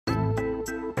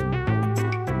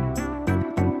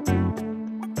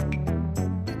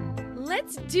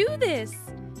Let's do this!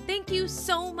 Thank you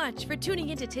so much for tuning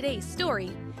into today's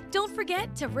story. Don't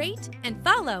forget to rate and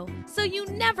follow so you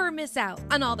never miss out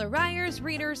on all the Ryers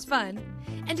Readers fun.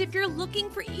 And if you're looking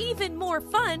for even more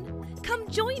fun, come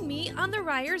join me on the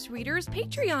Ryers Readers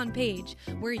Patreon page,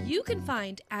 where you can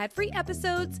find ad-free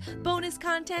episodes, bonus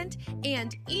content,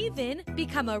 and even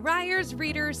become a Ryers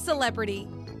Readers celebrity.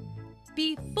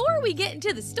 Before we get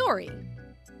into the story,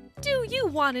 do you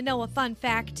want to know a fun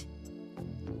fact?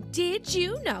 Did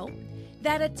you know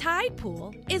that a tide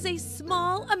pool is a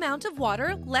small amount of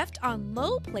water left on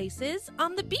low places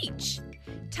on the beach?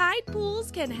 Tide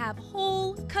pools can have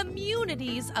whole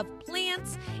communities of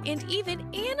plants and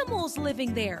even animals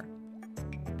living there.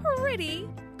 Pretty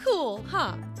cool,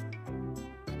 huh?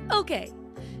 Okay,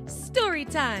 story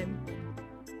time.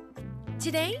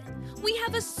 Today, we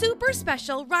have a super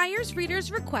special Ryers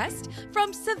Readers request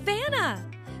from Savannah.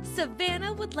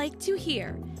 Savannah would like to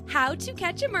hear How to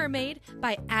Catch a Mermaid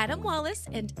by Adam Wallace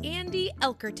and Andy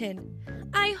Elkerton.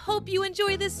 I hope you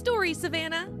enjoy this story,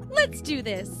 Savannah. Let's do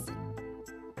this.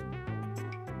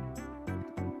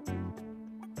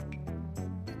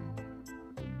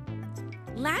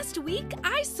 Last week,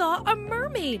 I saw a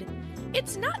mermaid.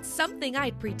 It's not something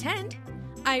I'd pretend.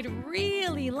 I'd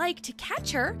really like to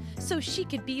catch her so she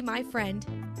could be my friend.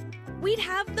 We'd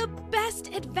have the best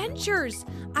adventures.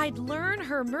 I'd learn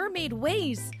her mermaid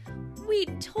ways.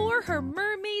 We'd tour her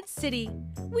mermaid city.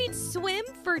 We'd swim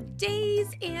for days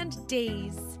and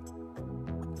days.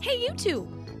 Hey, you two,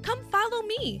 come follow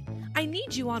me. I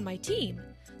need you on my team.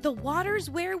 The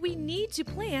water's where we need to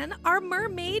plan our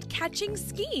mermaid catching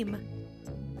scheme.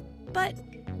 But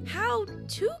how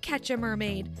to catch a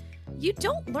mermaid? You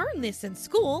don't learn this in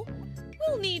school.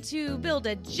 We'll need to build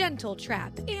a gentle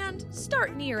trap and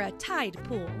start near a tide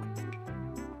pool.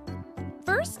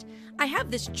 First, I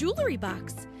have this jewelry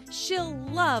box. She'll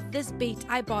love this bait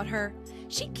I bought her.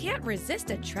 She can't resist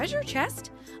a treasure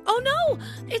chest. Oh no,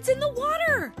 it's in the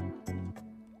water!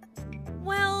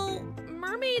 Well,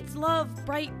 mermaids love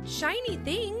bright, shiny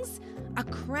things. A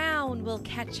crown will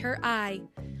catch her eye.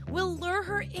 We'll lure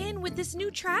her in with this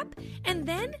new trap, and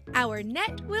then our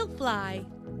net will fly.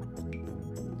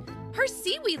 Her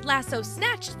seaweed lasso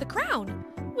snatched the crown.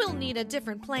 We'll need a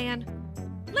different plan.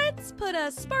 Let's put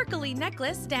a sparkly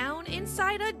necklace down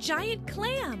inside a giant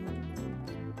clam.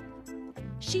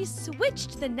 She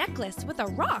switched the necklace with a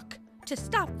rock to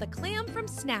stop the clam from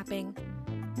snapping.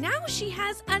 Now she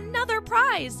has another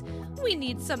prize. We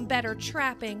need some better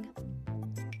trapping.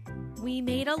 We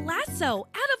made a lasso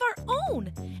out of our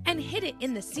own and hid it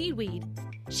in the seaweed.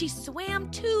 She swam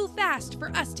too fast for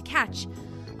us to catch.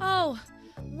 Oh,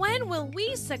 when will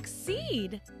we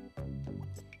succeed?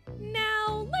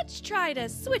 Now let's try to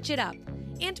switch it up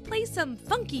and play some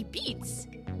funky beats.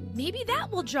 Maybe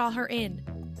that will draw her in.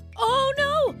 Oh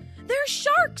no! There's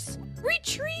sharks!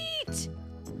 Retreat!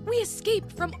 We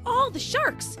escaped from all the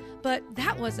sharks, but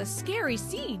that was a scary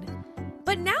scene.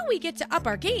 But now we get to up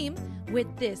our game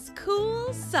with this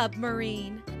cool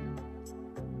submarine.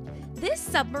 This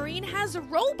submarine has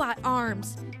robot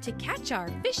arms to catch our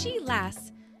fishy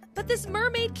lass. But this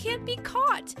mermaid can't be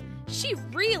caught. She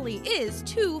really is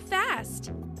too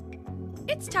fast.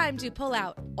 It's time to pull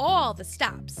out all the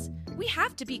stops. We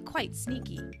have to be quite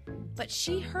sneaky. But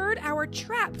she heard our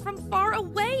trap from far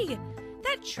away.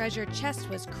 That treasure chest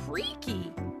was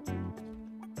creaky.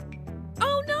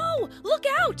 Oh no! Look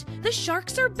out! The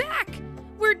sharks are back!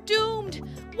 We're doomed!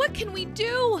 What can we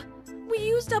do? We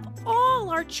used up all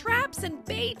our traps and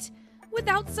bait.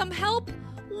 Without some help,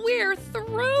 we're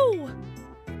through.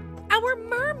 Our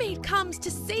mermaid comes to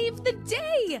save the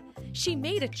day. She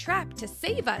made a trap to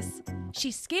save us.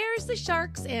 She scares the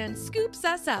sharks and scoops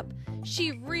us up.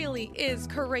 She really is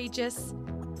courageous.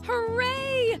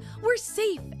 Hooray! We're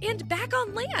safe and back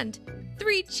on land.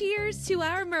 3 cheers to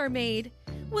our mermaid.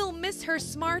 We'll miss her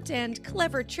smart and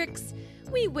clever tricks.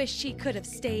 We wish she could have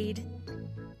stayed.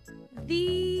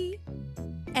 The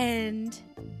end.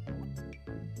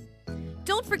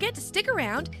 Don't forget to stick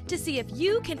around to see if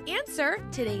you can answer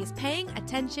today's paying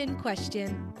attention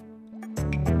question.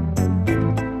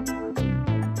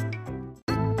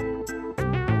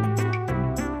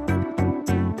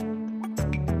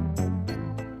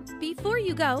 Before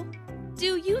you go,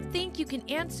 do you think you can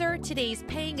answer today's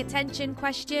paying attention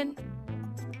question?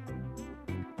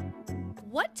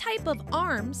 What type of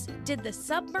arms did the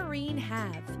submarine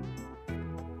have?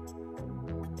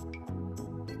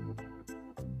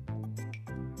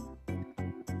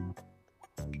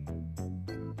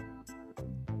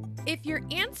 If your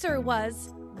answer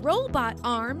was robot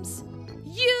arms,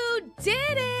 you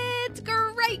did it!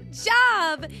 Great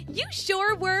job! You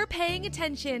sure were paying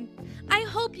attention. I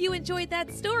hope you enjoyed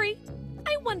that story.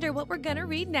 I wonder what we're going to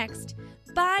read next.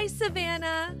 Bye,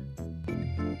 Savannah.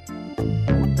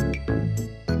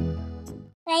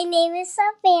 My name is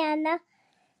Savannah.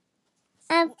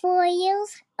 I'm 4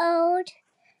 years old.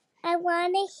 I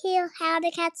want to hear How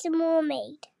to Catch a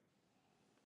Mermaid.